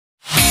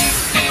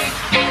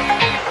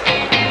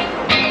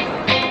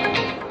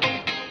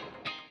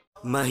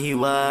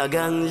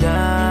Mahiwagang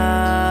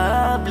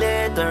love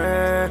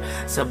letter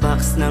sa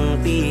box ng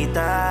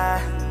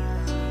pita.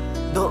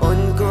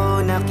 Doon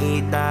ko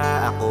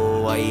nakita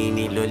ako ay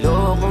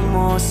niloloko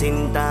mo,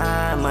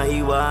 sinta.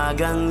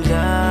 Mahiwagang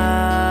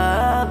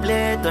love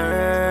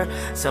letter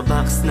sa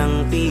box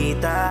ng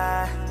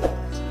pita.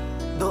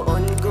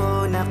 Doon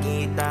ko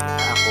nakita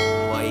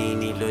ako ay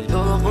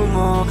niloloko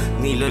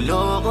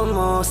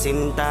mo,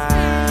 sinta.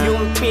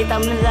 Yung pita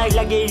mo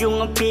nalalagay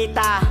yung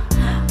pita.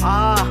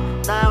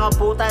 Tanga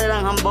puta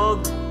lang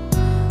hambog.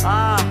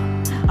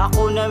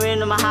 Ako na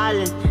rin mahal.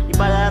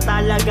 Iba na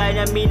talaga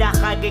na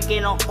minahal.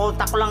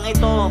 Kinokontak ko lang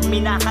ito,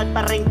 minahal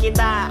pa rin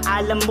kita.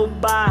 Alam mo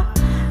ba?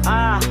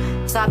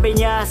 Sabi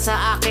niya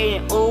sa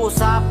akin,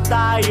 usap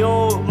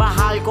tayo,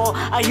 mahal ko.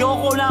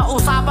 Ayoko na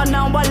usapan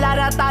nang wala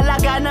na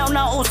talaga na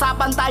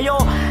usapan tayo.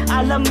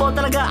 Alam mo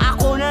talaga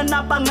ako na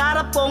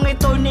napangarap kong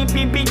ito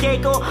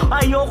nibibigay ko.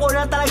 Ayoko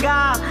na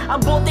talaga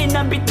abutin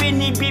ng bituin,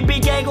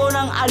 nibibigay ko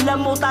ng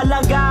alam mo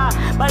talaga.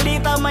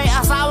 Balita may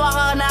asawa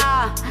ka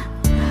na.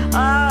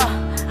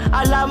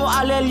 Alam mo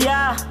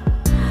Alelia.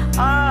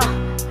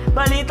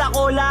 Balita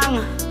ko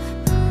lang.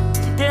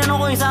 Tinanong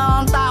ko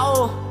isang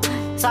tao,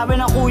 sabi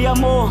ng kuya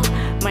mo,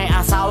 may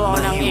asawa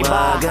ko ng iba.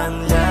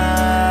 Mahiwagang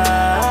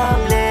love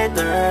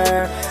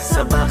letter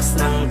sa box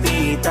ng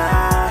pita.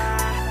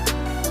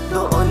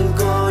 Doon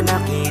ko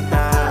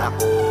nakita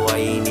ako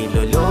ay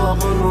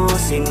niloloko mo,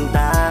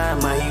 sinta.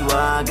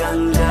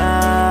 Mahiwagang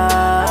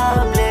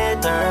love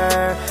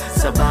letter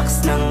sa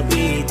box ng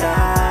pita.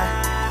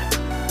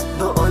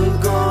 Doon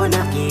ko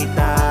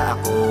nakita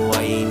ako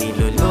ay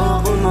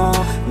niloloko mo,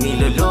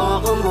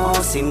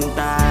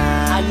 sinta.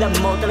 Alam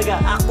mo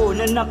talaga ako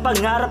na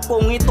napangarap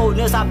kong ito.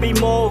 Nasabi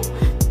mo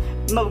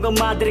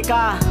magmamadre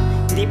ka,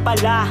 hindi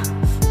pala.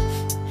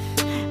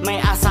 May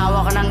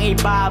asawa ka ng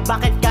iba,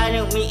 bakit ka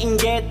nang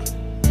umiinggit?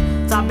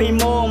 Sabi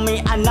mo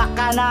may anak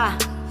ka na,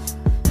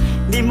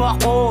 di mo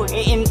ako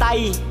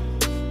iintay.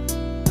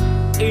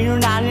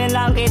 Inunahan na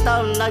lang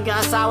kita,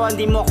 nag-asawa,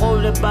 di mo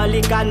ako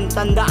nabalikan.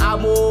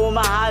 Tandaan mo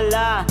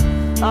mahala.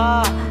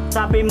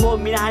 Sabi mo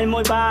minahal mo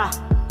ba?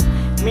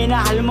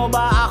 Minahal mo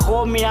ba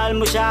ako? Minahal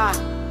mo siya?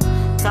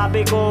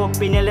 Sabi ko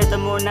pinalitan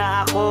mo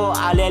na ako,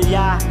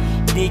 Alelia.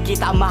 Di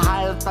kita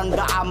mahal,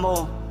 tandaan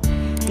mo.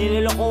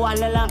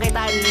 Nililokohan na lang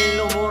kita,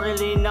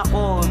 nililumurin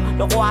ako.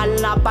 Lokohan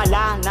na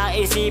pala,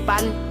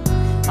 naisipan.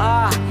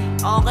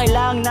 Okay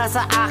lang,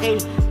 nasa akin.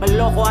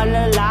 Malokohan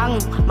na lang,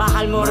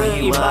 mahal mo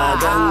rin iba.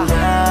 Mahiwagang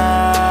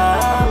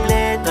love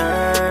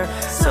letter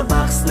sa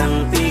box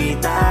ng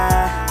pita.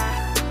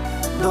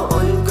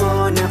 Doon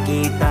ko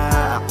nakita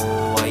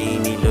ako ay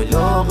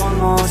niloloko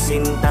mo,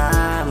 sinta.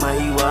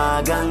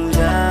 Mahiwagang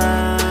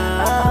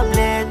love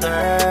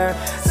letter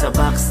sa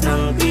box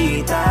ng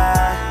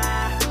pita.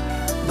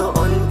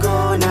 Doon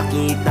ko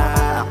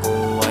nakita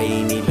ako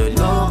ay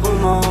niloloko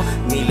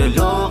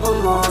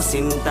mo,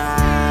 sinta.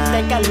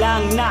 Teka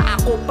lang na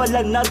ako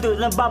pala na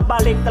doon,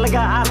 nababalik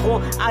talaga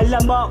ako.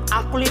 Alam mo,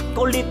 ang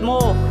kulit-kulit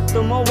mo,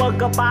 tumawag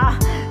ka pa.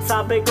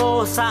 Sabi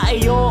ko sa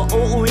iyo,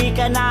 umuwi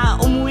ka na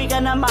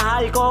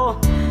mahal ko.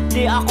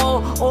 Di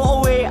ako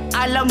uuwi,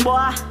 alam mo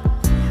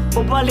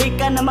bumalik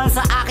ka naman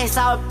sa akin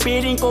sa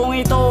piling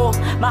kong ito.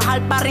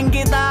 Mahal pa rin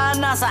kita,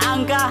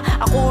 nasaan ka?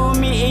 Ako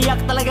umiiyak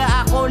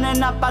talaga ako na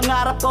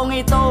napangarap kong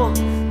ito.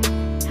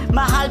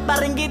 Mahal pa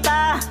rin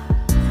kita.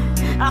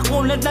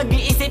 Ako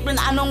nag-iisip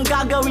na anong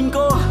gagawin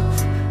ko.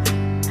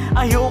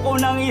 Ayoko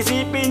nang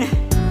isipin.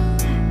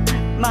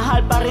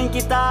 Mahal pa rin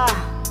kita.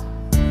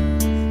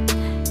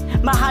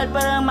 Mahal pa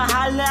rin,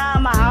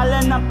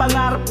 mahalan ng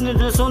pangarap na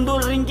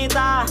sinusundo rin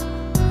kita.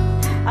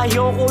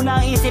 Ayoko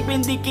nang isipin,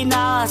 di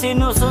kina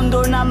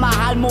sinusundo na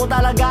mahal mo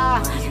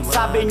talaga.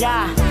 Sabi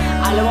niya,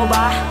 alam mo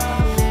ba,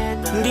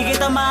 hindi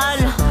kita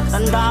mahal,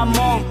 tandaan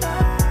mo.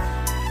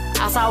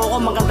 Asawa ko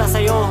maganda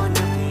sa'yo.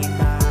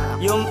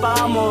 Yung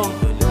paa mo,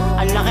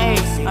 ang laki.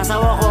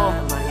 Asawa ko,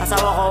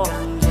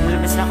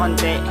 malapis na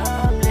konti.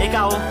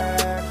 Ikaw,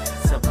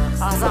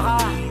 asa ka?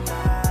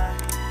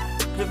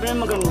 Siyempre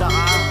maganda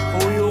ka,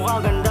 huyo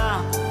ka, ganda.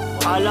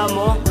 Alam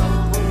mo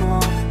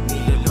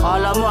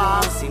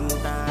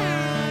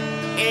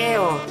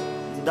ew,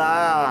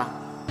 da.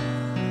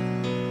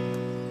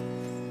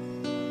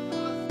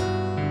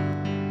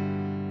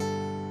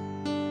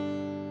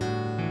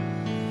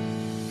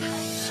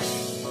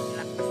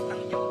 Lakas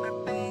ng iyong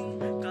dating,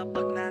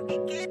 kapag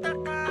nakikita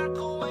ka,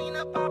 ako ay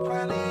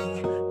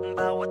napapraning.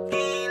 Bawat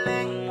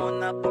giling mo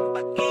na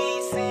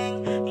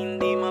pampagising,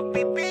 hindi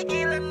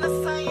mapipigilan na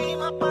sa'yo'y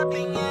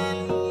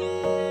mapatingin.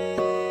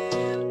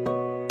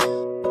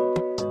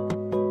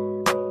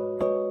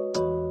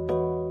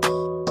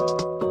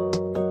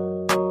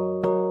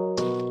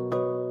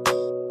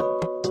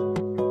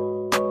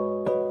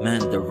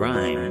 Man, the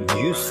rhyme,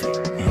 music,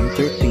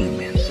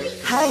 entertainment.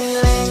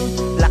 Highling,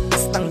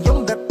 lakas ng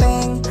iyong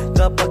dating,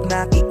 kapag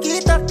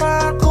nakikita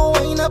ka, ako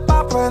ay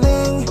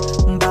napapraning.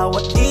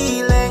 Bawat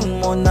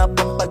giling mo na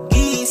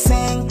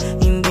pampagising,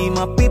 hindi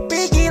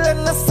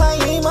mapipigilan na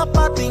sa'yo'y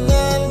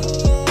mapatingin.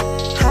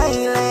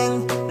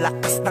 Highling,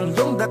 lakas ng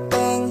iyong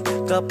dating,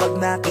 kapag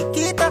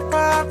nakikita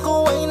ka, ako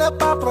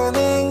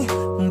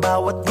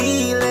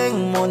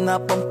na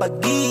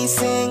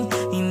pampagising,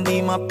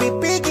 hindi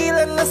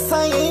mapipigilan na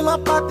sa'yo'y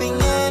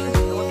mapatingin.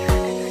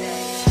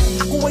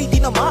 Ako ay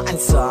tinamaan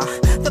sa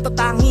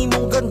natatangi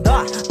mong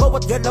ganda.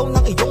 Bawat galaw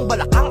ng iyong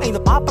balakang ay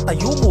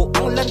napapatayo mo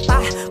ang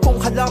lanta. Kung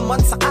halaman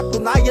sa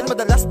katunayan,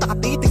 madalas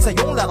nakatitig sa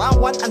iyong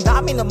larawan. Ang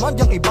dami naman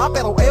diyang iba,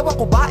 pero ewan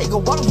ko ba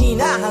ikaw ang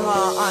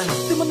hinahangaan.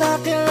 Di mo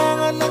na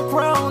kailangan ng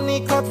crown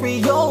ni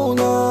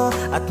Catriona,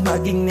 at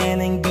maging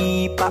neneng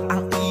di pa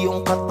ang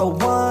iyong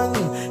katawan.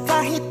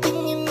 Kahit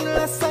tingin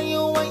nila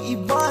sa'yo ay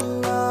iba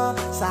na,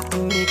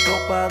 sa'kin ikaw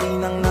pa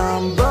rin ang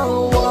number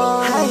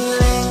one.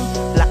 Hiling,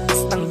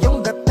 lakas ng iyong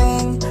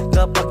dating,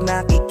 kapag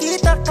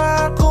nakikita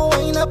ka ako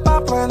ay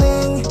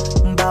napapraning.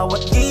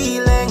 Bawat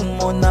giling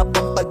mo na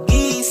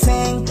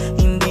pampagising,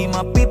 hindi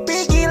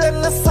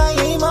mapipigilan na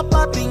sa'yo'y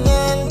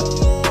mapatingin.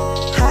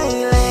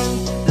 Hiling,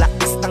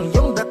 lakas ng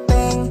iyong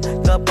dating,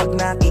 kapag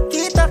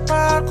nakikita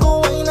ka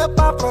ako ay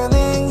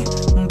napapraning.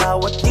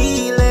 Bawat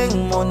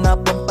giling mo na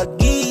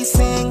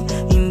pampagising,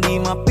 hindi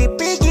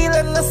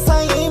mapipigilan na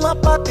sa'yo'y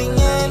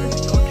mapatingin.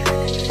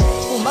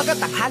 Umaga,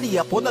 tanghali,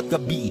 hapon at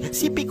gabi,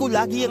 sipi ko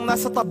lagi ang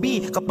nasa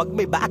tabi. Kapag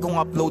may bagong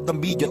upload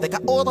ng video, teka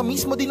ora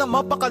mismo din na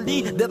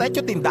mapakali. Diretso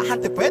tindahan,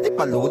 te pwede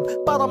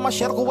pa-load para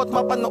ma-share ko at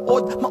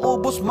mapanood.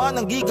 Maubos man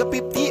ang giga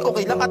 50,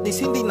 okay lang at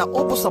least hindi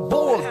naubos sa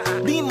board.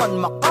 Di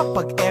man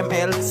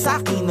makapag-ML,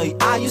 sa'kin ay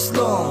ayos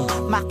lang.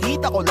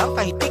 Makita ko lang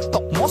kay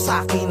TikTok mo,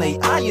 sa'kin ay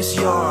ayos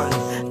yon.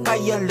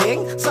 Kaya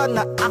Leng,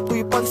 sana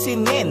ako'y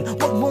pansinin.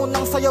 Huwag mo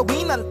nang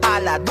sayawin ang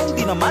tala, doon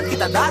di naman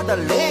kita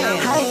dadalhin.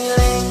 Hi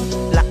Leng,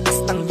 lakas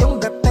ng iyong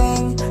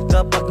dating,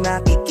 kapag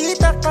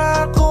nakikita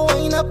ka ako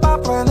ay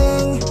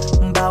napapraning.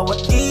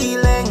 Bawat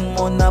giling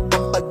mo na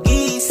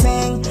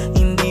pampagising,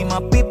 hindi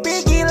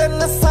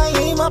mapipigilan na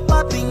sa'yo'y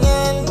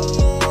mapatingin.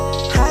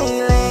 Hi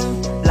Leng,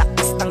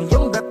 lakas ng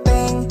iyong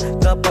dating,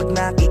 kapag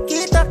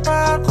nakikita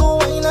ka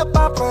ako ay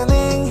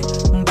napapraning.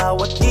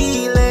 Bawat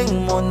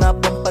giling mo na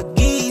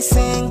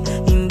pampagising,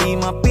 hindi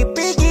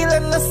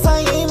mapipigilan na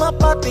sa'yo'y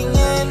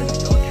mapatingin.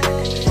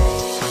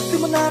 Di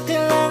mo na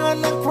kailangan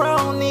ng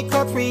crown ni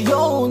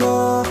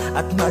Catriona,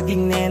 at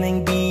maging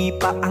neneng di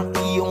pa ang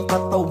iyong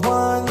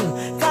katawan.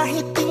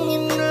 Kahit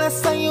tingin nila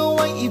sa'yo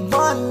ay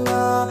iba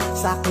na,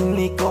 sa'kin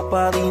ikaw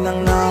pa rin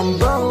ang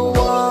number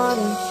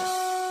one.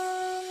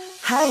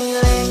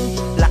 Hiling,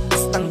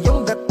 lakas ng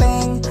iyong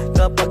dating,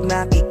 kapag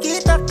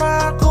nakikita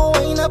ka